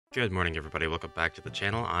Good morning, everybody. Welcome back to the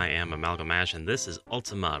channel. I am AmalgamAsh, and this is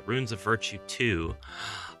Ultima, Runes of Virtue 2.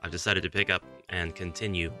 I've decided to pick up and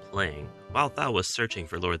continue playing. While thou was searching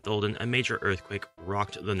for Lord Tholden, a major earthquake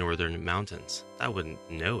rocked the northern mountains. Thou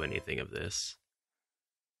wouldn't know anything of this.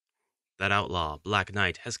 That outlaw, Black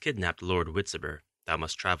Knight, has kidnapped Lord Witziber. Thou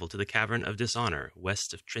must travel to the Cavern of Dishonor,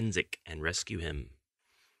 west of Trinzic, and rescue him.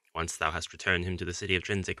 Once thou hast returned him to the city of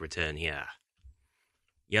Trinzic, return here.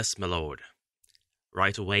 Yes, my lord.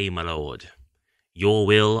 Right away, my lord. Your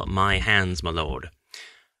will, my hands, my lord.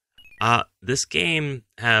 This game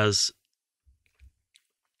has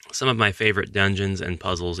some of my favorite dungeons and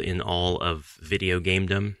puzzles in all of video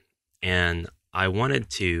gamedom, and I wanted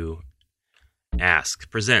to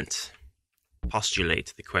postulate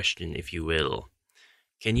the question, if you will.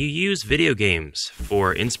 Can you use video games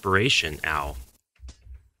for inspiration? Ow.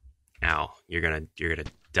 Ow. You're gonna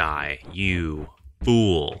die. You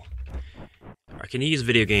fool. Or can you use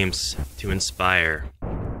video games to inspire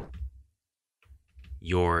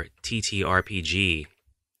your TTRPG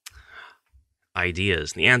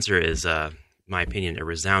ideas? And the answer is, my opinion, a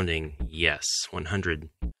resounding yes, 100%.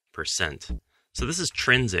 So this is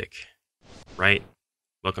Trinzic, right?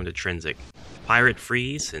 Welcome to Trinzic. Pirate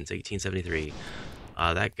free since 1873.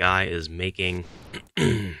 That guy is making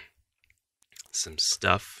some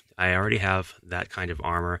stuff. I already have that kind of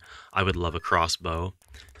armor. I would love a crossbow.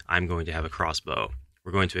 I'm going to have a crossbow.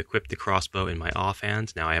 We're going to equip the crossbow in my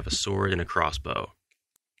offhand. Now I have a sword and a crossbow.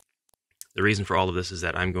 The reason for all of this is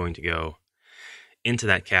that I'm going to go into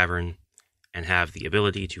that cavern and have the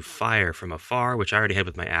ability to fire from afar, which I already had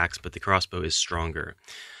with my axe, but the crossbow is stronger.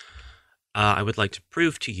 I would like to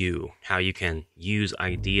prove to you how you can use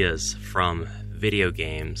ideas from video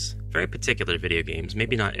games, very particular video games,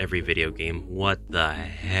 maybe not every video game. What the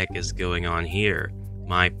heck is going on here?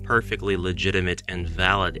 My perfectly legitimate and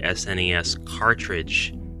valid SNES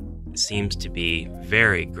cartridge seems to be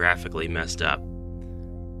very graphically messed up.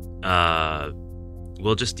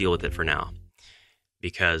 We'll just deal with it for now,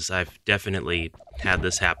 because I've definitely had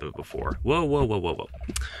this happen before. Whoa.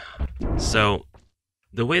 So,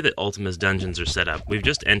 the way that Ultima's dungeons are set up, we've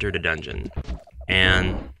just entered a dungeon,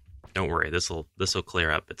 and don't worry, this'll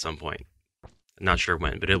clear up at some point. I'm not sure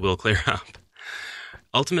when, but it will clear up.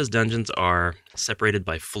 Ultima's dungeons are separated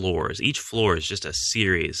by floors. Each floor is just a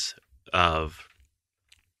series of...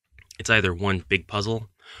 It's either one big puzzle,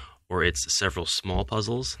 or it's several small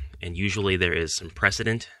puzzles, and usually there is some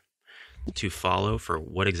precedent to follow for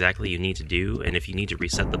what exactly you need to do, and if you need to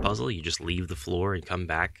reset the puzzle, you just leave the floor and come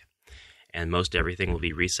back, and most everything will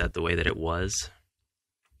be reset the way that it was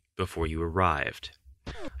before you arrived.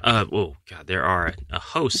 Oh god, there are a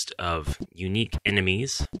host of unique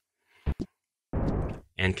enemies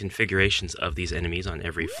and configurations of these enemies on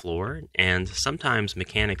every floor, and sometimes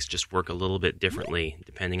mechanics just work a little bit differently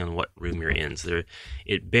depending on what room you're in. So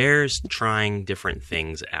it bears trying different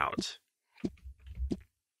things out.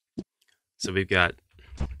 So we've got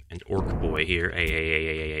an orc boy here.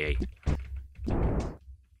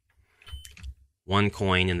 One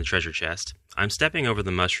coin in the treasure chest. I'm stepping over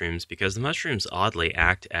the mushrooms because the mushrooms oddly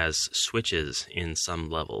act as switches in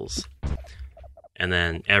some levels. And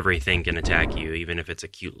then everything can attack you, even if it's a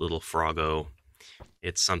cute little froggo.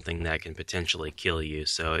 It's something that can potentially kill you.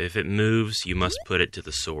 So if it moves, you must put it to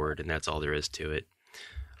the sword, and that's all there is to it.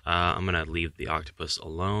 I'm going to leave the octopus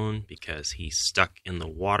alone because he's stuck in the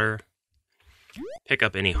water. Pick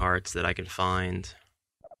up any hearts that I can find.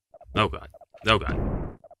 Oh god. Oh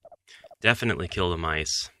god. Definitely kill the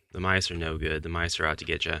mice. The mice are no good. The mice are out to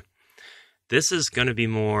get you. This is going to be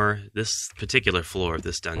more, this particular floor of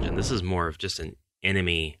this dungeon, this is more of just an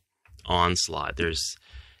enemy onslaught. There's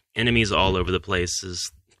enemies all over the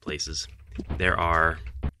places. There are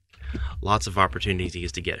lots of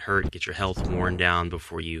opportunities to get hurt, get your health worn down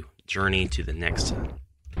before you journey to the next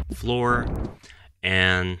floor,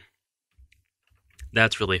 and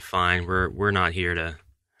that's really fine. We're not here to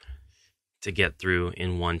get through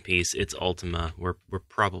in one piece. It's Ultima. We're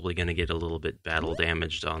probably going to get a little bit battle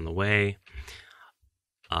damaged on the way.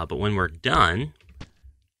 But when we're done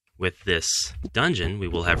with this dungeon, we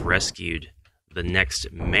will have rescued the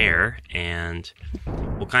next mayor, and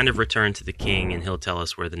we'll kind of return to the king, and he'll tell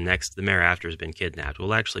us where the mayor after has been kidnapped.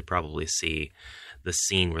 We'll actually probably see the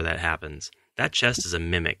scene where that happens. That chest is a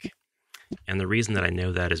mimic, and the reason that I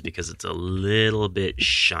know that is because it's a little bit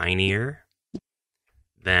shinier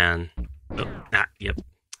than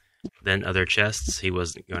than other chests. He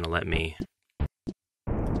wasn't going to let me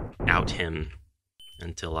out him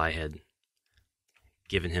until I had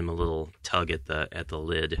given him a little tug at the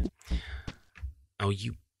lid. Oh,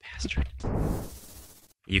 you bastard.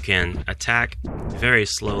 You can attack very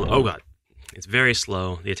slowly. Oh god. It's very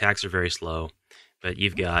slow. The attacks are very slow. But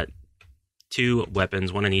you've got 2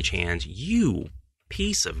 weapons, 1 in each hand. You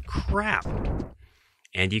piece of crap!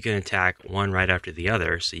 And you can attack one right after the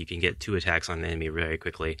other, so you can get 2 attacks on an enemy very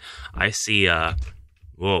quickly. I see, whoa,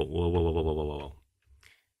 whoa, whoa, whoa, whoa, whoa, whoa.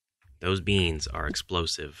 Those beans are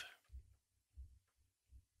explosive.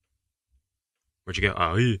 Where'd you go?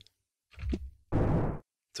 Oh, yeah.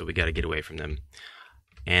 So we gotta get away from them.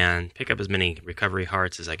 And pick up as many recovery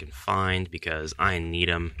hearts as I can find, because I need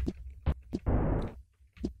them.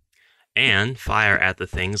 And fire at the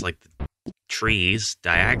things like the trees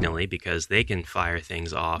diagonally, because they can fire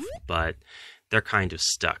things off, but they're kind of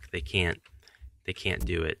stuck. They can't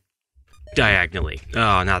do it diagonally.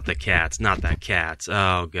 Oh, not the cats, not that cats.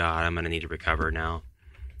 Oh god, I'm gonna need to recover now.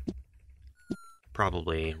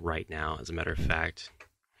 Probably right now, as a matter of fact.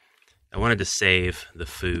 I wanted to save the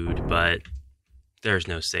food, but there's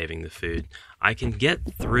no saving the food. I can get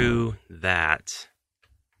through that.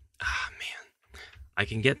 Ah, man. I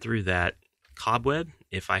can get through that cobweb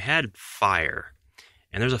if I had fire.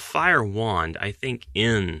 And there's a fire wand, I think,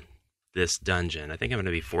 in this dungeon. I think I'm going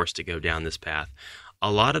to be forced to go down this path.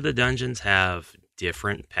 A lot of the dungeons have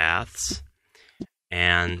different paths,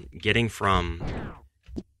 and getting from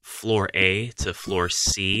floor A to floor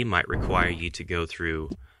C might require you to go through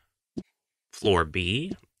floor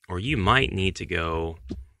B, or you might need to go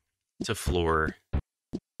to floor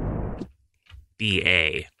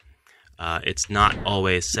BA. It's not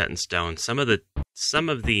always set in stone. Some of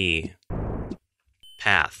the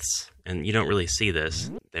paths, and you don't really see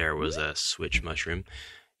this. There was a switch mushroom.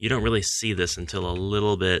 You don't really see this until a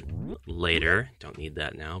little bit later. Don't need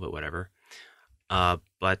that now, but whatever.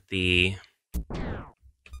 But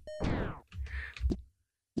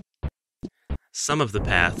some of the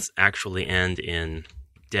paths actually end in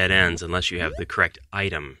dead ends unless you have the correct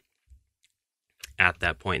item at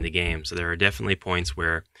that point in the game. So there are definitely points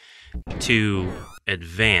where to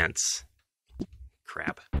advance,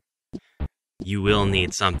 you will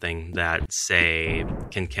need something that, say,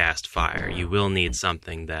 can cast fire. You will need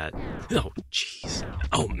something that... Oh, jeez.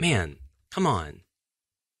 Oh, man. Come on.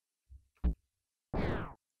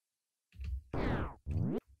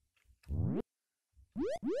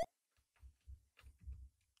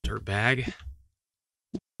 Dirtbag.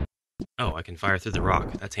 Oh, I can fire through the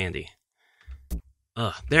rock. That's handy.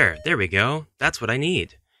 There we go. That's what I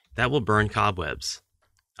need. That will burn cobwebs.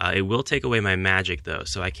 It will take away my magic, though,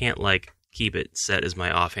 so I can't, keep it set as my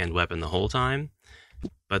offhand weapon the whole time.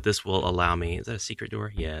 But this will allow me... Is that a secret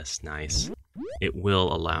door? Yes, nice. It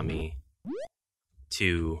will allow me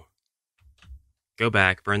to go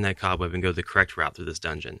back, burn that cobweb, and go the correct route through this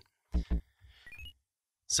dungeon.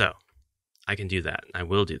 So, I can do that. I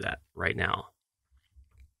will do that right now.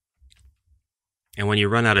 And when you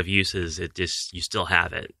run out of uses, you still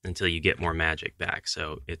have it until you get more magic back.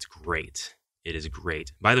 So it's great. It is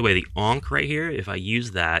great. By the way, the Ankh right here, if I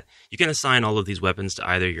use that, you can assign all of these weapons to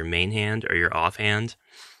either your main hand or your offhand.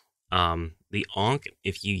 The Ankh,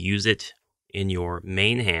 if you use it in your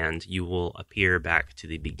main hand, you will appear back to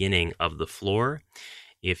the beginning of the floor.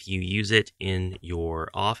 If you use it in your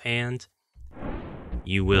offhand,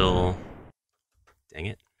 you will... Dang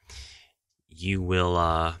it. You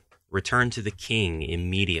will return to the king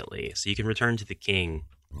immediately. So you can return to the king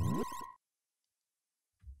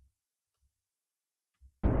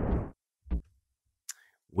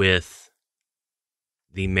with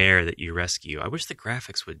the mare that you rescue. I wish the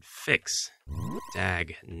graphics would fix.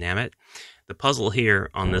 Dag nammit. The puzzle here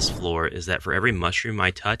on this floor is that for every mushroom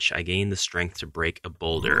I touch, I gain the strength to break a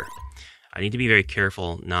boulder. I need to be very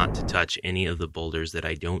careful not to touch any of the boulders that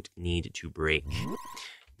I don't need to break.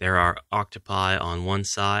 There are octopi on one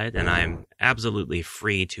side, and I'm absolutely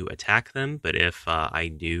free to attack them, but if I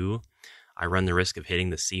do, I run the risk of hitting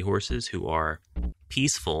the seahorses, who are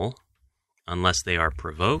peaceful unless they are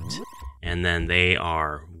provoked, and then they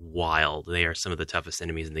are wild. They are some of the toughest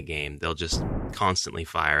enemies in the game. They'll just constantly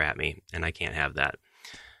fire at me, and I can't have that.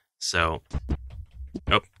 So,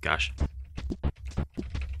 oh, gosh.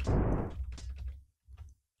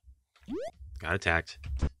 Got attacked.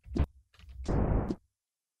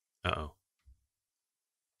 Uh-oh.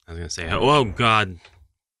 I was going to say, oh god.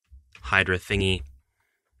 Hydra thingy.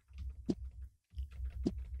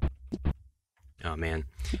 Oh man.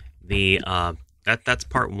 That's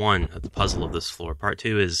part one of the puzzle of this floor. Part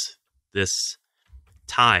two is this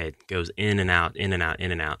tide goes in and out, in and out,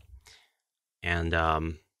 in and out.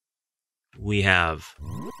 And we have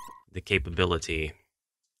the capability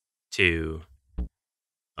to...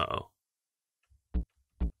 Uh-oh.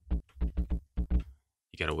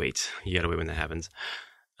 You gotta wait when that happens.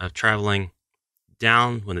 Of traveling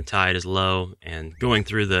down when the tide is low, and going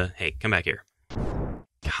through the... Hey, come back here.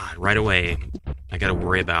 God, right away, I gotta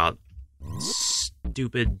worry about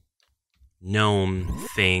stupid gnome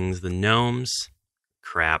things. The gnomes...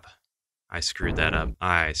 Crap. I screwed that up.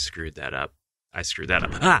 I screwed that up. I screwed that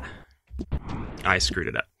up. Ah! I screwed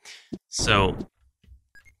it up. So,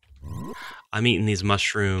 I'm eating these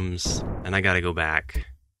mushrooms, and I gotta go back.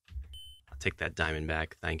 I'll take that diamond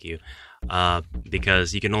back, thank you.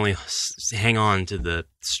 Because you can only hang on to the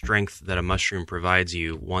strength that a mushroom provides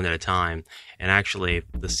you one at a time, and actually,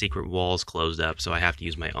 the secret wall's closed up, so I have to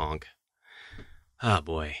use my Ankh. Oh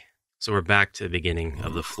boy. So we're back to the beginning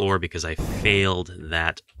of the floor because I failed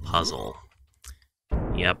that puzzle.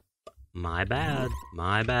 Yep. My bad.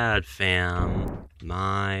 My bad, fam.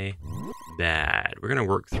 My bad. We're gonna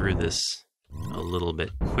work through this a little bit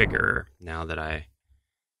quicker now that I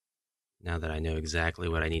know exactly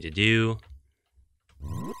what I need to do.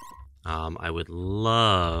 I would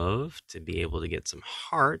love to be able to get some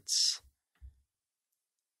hearts.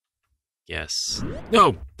 Yes.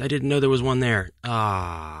 No! I didn't know there was one there.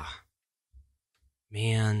 Ah.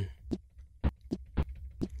 Man.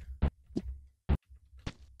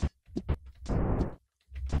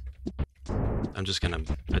 I'm just gonna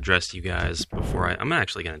address you guys before I'm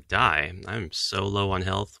actually gonna die. I'm so low on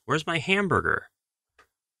health. Where's my hamburger?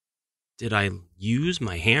 Did I use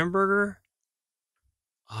my hamburger?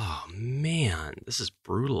 Oh, man. This is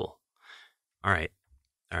brutal. Alright.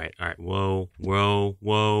 Alright, alright. Whoa, whoa,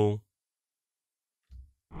 whoa.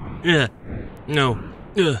 Ugh. No.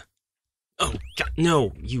 Ugh. Oh, God,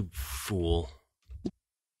 no, you fool.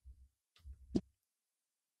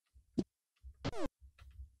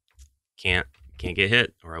 Can't get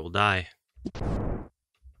hit, or I will die.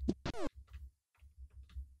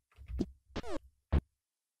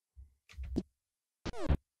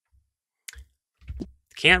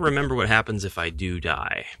 Can't remember what happens if I do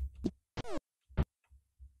die.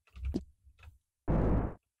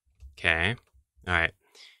 Okay. Alright.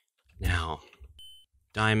 Now,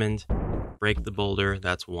 diamond, break the boulder,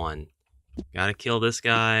 that's one. Gotta kill this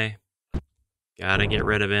guy. Gotta get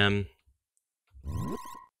rid of him.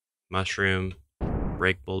 Mushroom,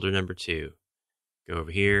 break boulder number 2. Go over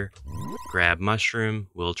here, grab mushroom,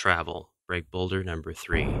 we'll travel. Break boulder number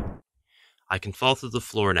 3. I can fall through the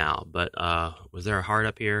floor now, but was there a heart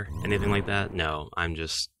up here? Anything like that? No, I'm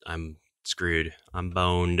screwed. I'm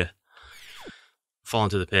boned. Fall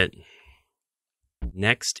into the pit.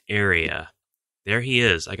 Next area. There he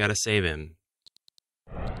is. I gotta save him.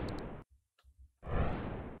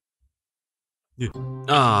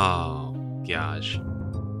 Oh, gosh.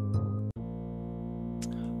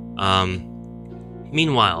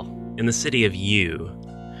 Meanwhile, in the city of U,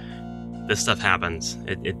 this stuff happens.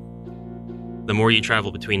 The more you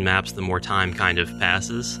travel between maps, the more time kind of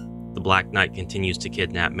passes. The Black Knight continues to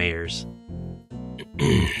kidnap mayors.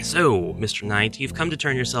 So, Mr. Knight, you've come to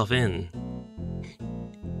turn yourself in.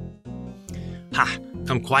 Ha!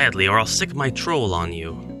 Come quietly, or I'll sick my troll on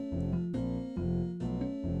you.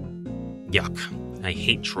 Yuck. I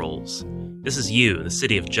hate trolls. This is U, the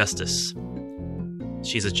city of justice.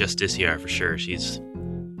 She's a justiciar for sure.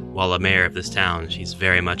 While a mayor of this town, she's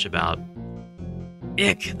very much about...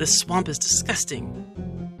 Ick, this swamp is disgusting.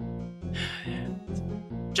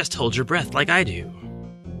 Just hold your breath like I do.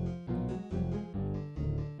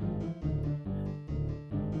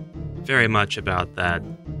 Very much about that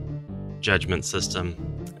judgment system,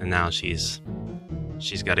 and now she's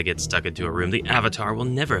got to get stuck into a room. The Avatar will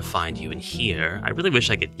never find you in here. I really wish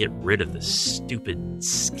I could get rid of this stupid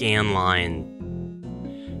scanline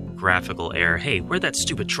graphical error. Hey, where'd that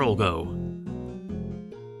stupid troll go?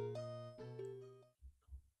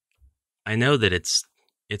 I know that it's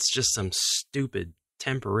just some stupid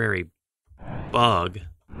temporary bug.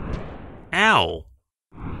 Ow!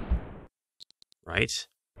 Right?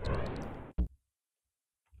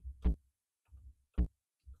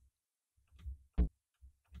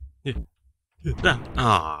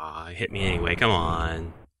 Ah, it hit me anyway. Come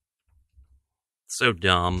on. So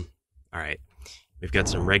dumb. Alright. We've got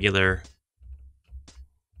some regular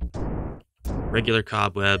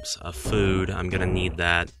cobwebs of food. I'm gonna need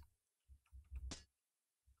that.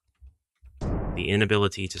 The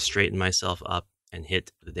inability to straighten myself up and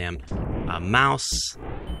hit the damn mouse.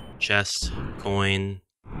 Chest. Coin.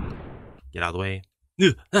 Get out of the way.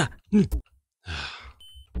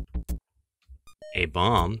 A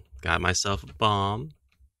bomb. Got myself a bomb.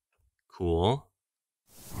 Cool.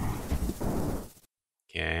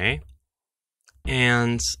 Okay.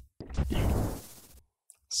 And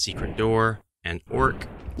secret door. An orc.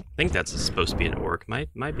 I think that's supposed to be an orc.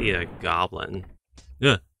 Might be a goblin.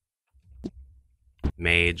 Ugh.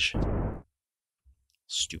 Mage.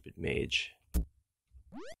 Stupid mage.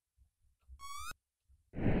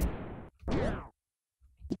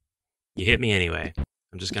 You hit me anyway.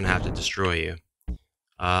 I'm just gonna have to destroy you.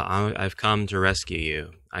 I've come to rescue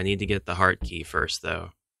you. I need to get the heart key first, though.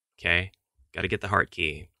 Okay? Gotta get the heart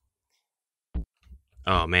key.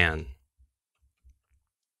 Oh, man.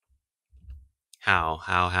 How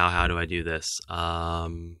do I do this?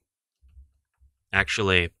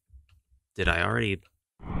 Actually, did I already...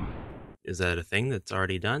 Is that a thing that's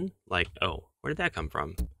already done? Like, oh, where did that come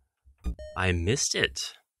from? I missed it.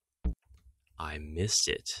 I missed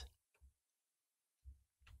it.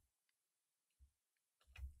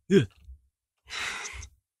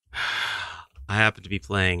 I happen to be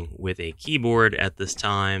playing with a keyboard at this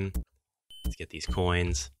time to get these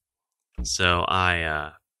coins. So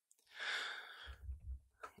I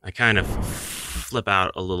kind of flip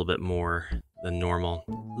out a little bit more than normal.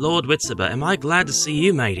 Lord Whitsaber, am I glad to see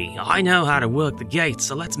you, matey? I know how to work the gates,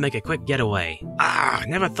 so let's make a quick getaway.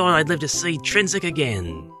 Never thought I'd live to see Trinsic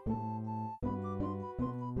again.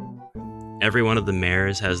 Every one of the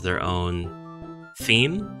mares has their own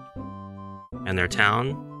theme, and their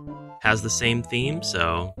town has the same theme,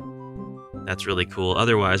 so that's really cool.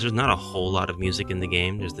 Otherwise, there's not a whole lot of music in the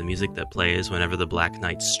game. There's the music that plays whenever the Black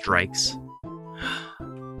Knight strikes.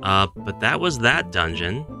 But that was that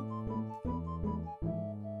dungeon.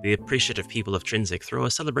 The appreciative people of Trinsic throw a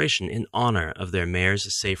celebration in honor of their mayor's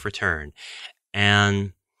safe return.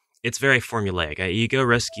 And it's very formulaic. You go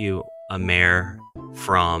rescue a mayor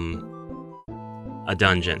from a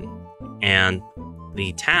dungeon, and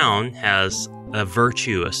the town has a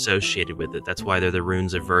virtue associated with it. That's why they're the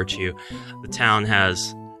runes of virtue. The town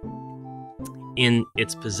has in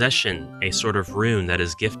its possession a sort of rune that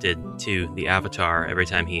is gifted to the avatar. Every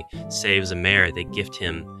time he saves a mayor, they gift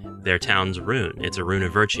him their town's rune. It's a rune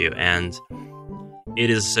of virtue, and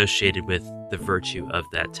it is associated with the virtue of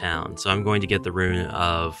that town. So I'm going to get the rune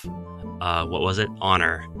of,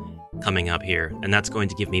 honor, coming up here, and that's going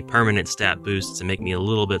to give me permanent stat boosts and make me a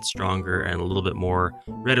little bit stronger and a little bit more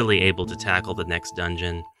readily able to tackle the next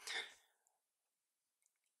dungeon.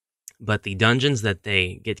 But the dungeons that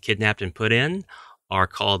they get kidnapped and put in are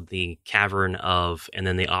called the Cavern of, and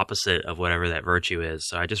then the opposite of whatever that virtue is.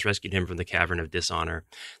 So I just rescued him from the Cavern of Dishonor.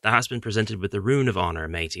 Thou hast been presented with the Rune of Honor,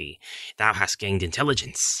 matey. Thou hast gained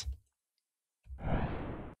intelligence.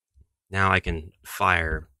 Now I can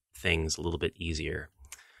fire things a little bit easier.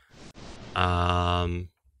 I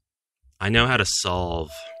know how to solve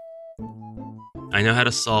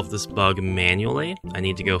this bug manually. I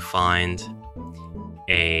need to go find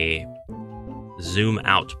a zoom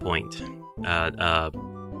out point, a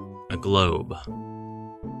globe,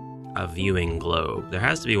 a viewing globe. There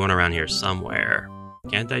has to be one around here somewhere.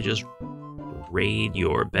 Can't I just raid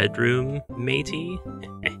your bedroom, matey?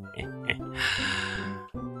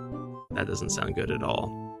 That doesn't sound good at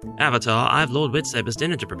all. Avatar, I've Lord Whitsaber's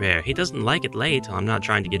dinner to prepare. He doesn't like it late. I'm not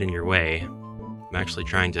trying to get in your way. I'm actually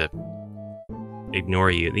trying to ignore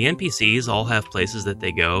you. The NPCs all have places that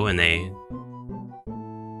they go, and they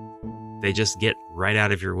just get right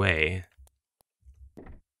out of your way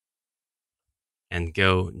and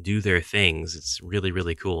go do their things. It's really,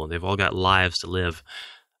 really cool. They've all got lives to live.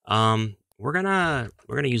 We're gonna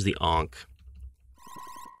use the Ankh.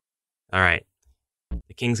 All right.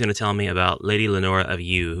 The king's going to tell me about Lady Lenora of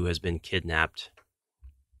Yu, who has been kidnapped.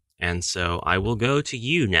 And so I will go to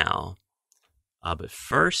you now. But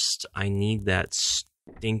first, I need that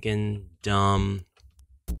stinking dumb...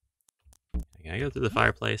 Can I go through the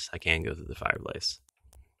fireplace? I can go through the fireplace.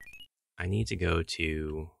 I need to go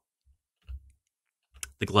to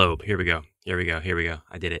the globe. Here we go. Here we go. Here we go.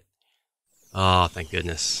 I did it. Oh, thank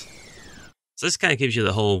goodness. So this kind of gives you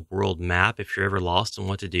the whole world map if you're ever lost on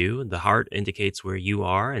what to do. The heart indicates where you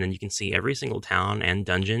are, and then you can see every single town and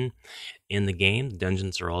dungeon in the game. The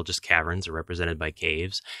dungeons are all just caverns, are represented by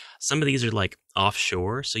caves. Some of these are like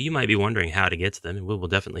offshore, so you might be wondering how to get to them, and we will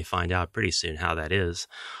definitely find out pretty soon how that is.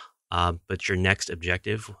 But your next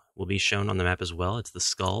objective will be shown on the map as well. It's the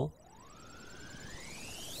skull.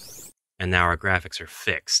 And now our graphics are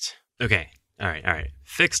fixed. Okay, all right.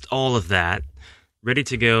 Fixed all of that. Ready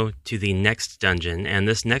to go to the next dungeon, and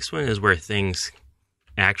this next one is where things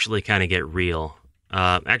actually kind of get real.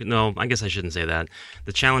 No, I guess I shouldn't say that.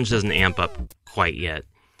 The challenge doesn't amp up quite yet.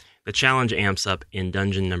 The challenge amps up in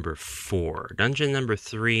dungeon number 4. Dungeon number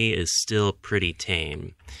 3 is still pretty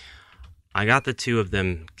tame. I got the two of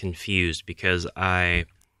them confused because when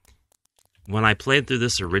I played through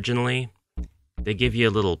this originally, they give you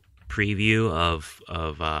a little preview of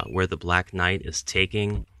where the Black Knight is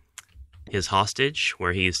taking his hostage,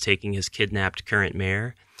 where he is taking his kidnapped current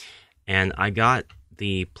mayor, and I got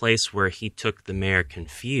the place where he took the mayor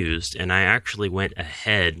confused, and I actually went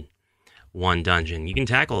ahead one dungeon. You can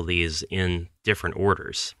tackle these in different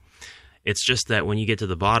orders. It's just that when you get to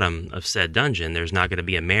the bottom of said dungeon, there's not going to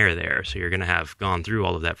be a mayor there, so you're going to have gone through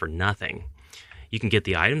all of that for nothing. You can get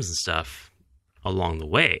the items and stuff along the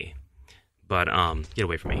way, but get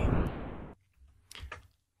away from me.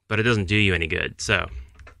 But it doesn't do you any good, so.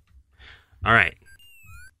 Alright,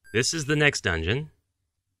 this is the next dungeon.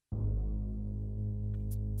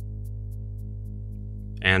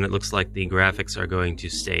 And it looks like the graphics are going to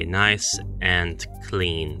stay nice and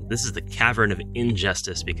clean. This is the Cavern of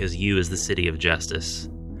Injustice, because you is the city of justice.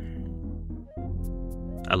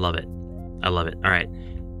 I love it. I love it. Alright,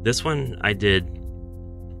 this one I did,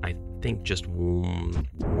 I think, just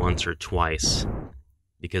once or twice,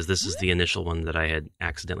 because this is the initial one that I had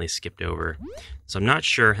accidentally skipped over. So I'm not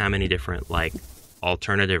sure how many different, like,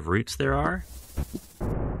 alternative routes there are,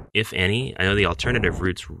 if any. I know the alternative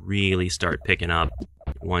routes really start picking up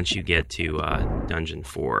once you get to Dungeon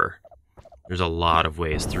 4. There's a lot of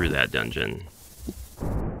ways through that dungeon.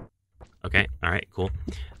 Okay, alright, cool.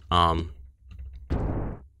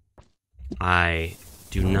 I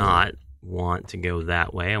do not want to go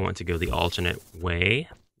that way. I want to go the alternate way.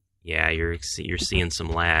 Yeah, you're seeing some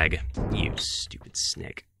lag, you stupid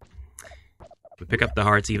snake. We pick up the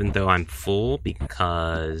hearts even though I'm full,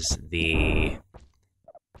 because the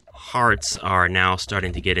hearts are now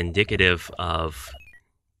starting to get indicative of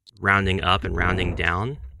rounding up and rounding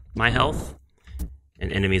down my health,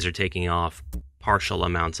 and enemies are taking off partial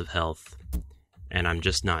amounts of health, and I'm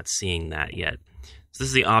just not seeing that yet. So this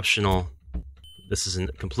is the optional, this is a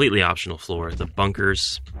completely optional floor. The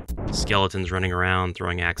bunkers, skeletons running around,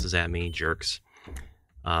 throwing axes at me, jerks.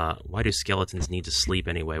 Why do skeletons need to sleep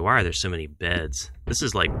anyway? Why are there so many beds? This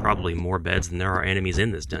is like probably more beds than there are enemies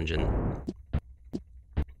in this dungeon.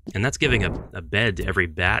 And that's giving a bed to every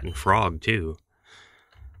bat and frog, too.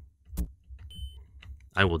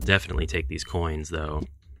 I will definitely take these coins, though.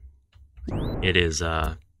 It is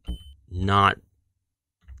not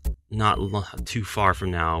too far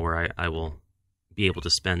from now where I will be able to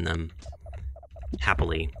spend them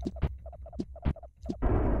happily.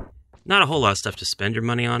 Not a whole lot of stuff to spend your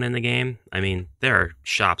money on in the game. I mean, there are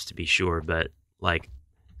shops to be sure, but, like,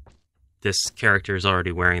 this character is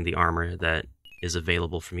already wearing the armor that is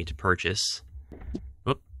available for me to purchase.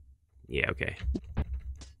 Oop. Yeah, okay.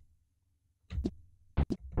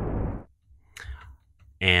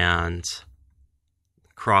 And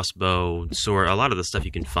crossbow, sword, a lot of the stuff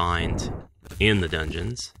you can find in the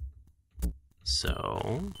dungeons.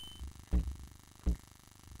 So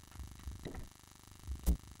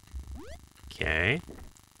okay.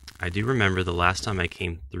 I do remember the last time I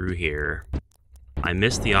came through here, I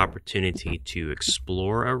missed the opportunity to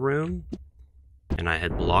explore a room, and I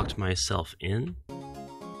had blocked myself in.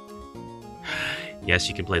 Yes,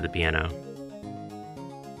 you can play the piano.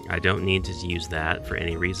 I don't need to use that for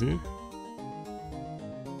any reason.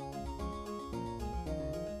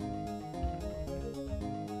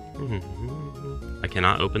 I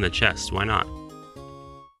cannot open the chest. Why not?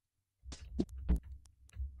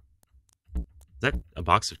 Is that a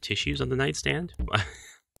box of tissues on the nightstand?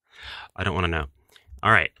 I don't want to know.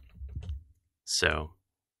 Alright. So,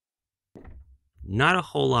 not a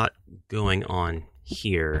whole lot going on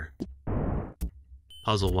here.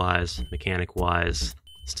 Puzzle-wise, mechanic-wise.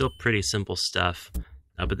 Still pretty simple stuff,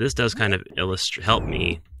 but this does kind of help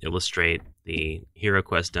me illustrate the Hero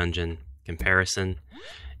Quest dungeon comparison,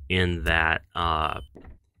 in that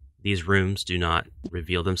these rooms do not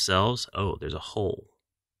reveal themselves. Oh, there's a hole.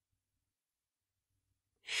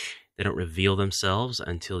 They don't reveal themselves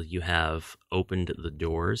until you have opened the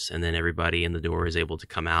doors, and then everybody in the door is able to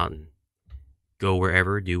come out and go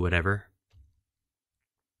wherever, do whatever.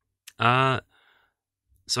 So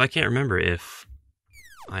I can't remember if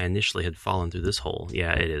I initially had fallen through this hole.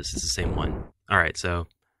 Yeah, it is. It's the same one. Alright, so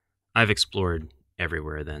I've explored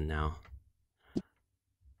everywhere then now.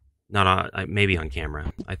 Not on, maybe on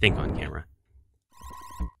camera. I think on camera.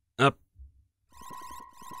 Up.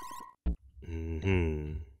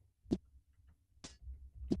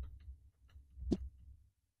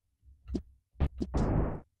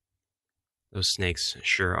 Those snakes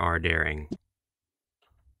sure are daring.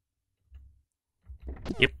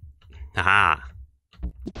 Yep. Haha.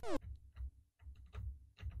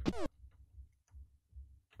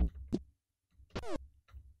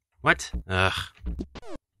 What? Ugh.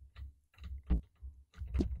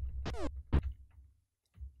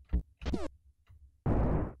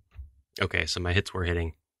 Okay, so my hits were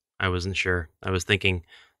hitting. I wasn't sure. I was thinking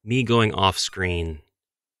me going off screen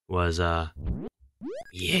was,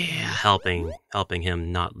 yeah, helping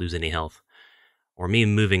him not lose any health. or me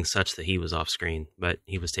moving such that he was off screen, but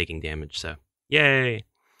he was taking damage, so yay!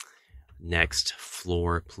 Next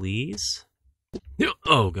floor, please.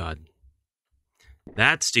 Oh, God.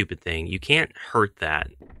 That stupid thing, you can't hurt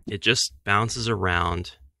that. It just bounces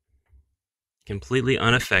around, completely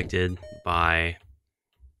unaffected by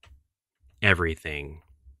everything.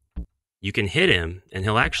 You can hit him, and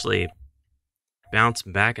he'll actually bounce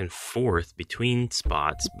back and forth between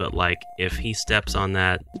spots, but like if he steps on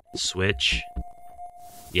that switch,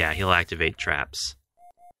 yeah, he'll activate traps.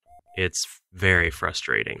 It's very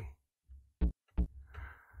frustrating.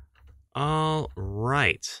 All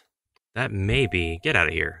right. That may be, get out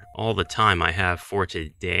of here, all the time I have for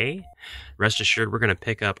today. Rest assured, we're going to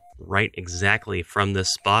pick up right exactly from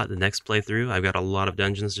this spot the next playthrough. I've got a lot of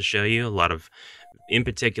dungeons to show you, a lot of, in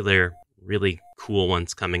particular, really cool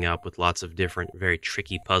ones coming up with lots of different, very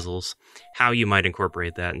tricky puzzles. How you might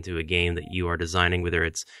incorporate that into a game that you are designing, whether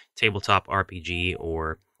it's tabletop RPG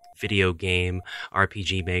or video game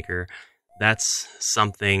RPG maker. That's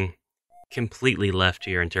something completely left to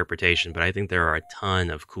your interpretation, but I think there are a ton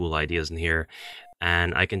of cool ideas in here,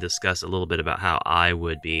 and I can discuss a little bit about how I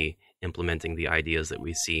would be implementing the ideas that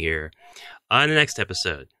we see here in the next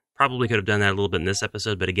episode. Probably could have done that a little bit in this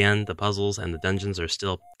episode, but again, the puzzles and the dungeons are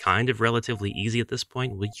still kind of relatively easy at this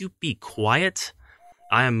point. Will you be quiet?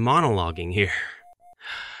 I am monologuing here.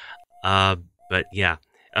 But yeah.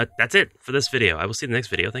 That's it for this video. I will see you in the next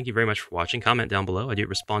video. Thank you very much for watching. Comment down below. I do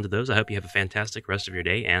respond to those. I hope you have a fantastic rest of your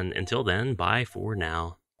day. And until then, bye for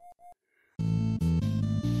now.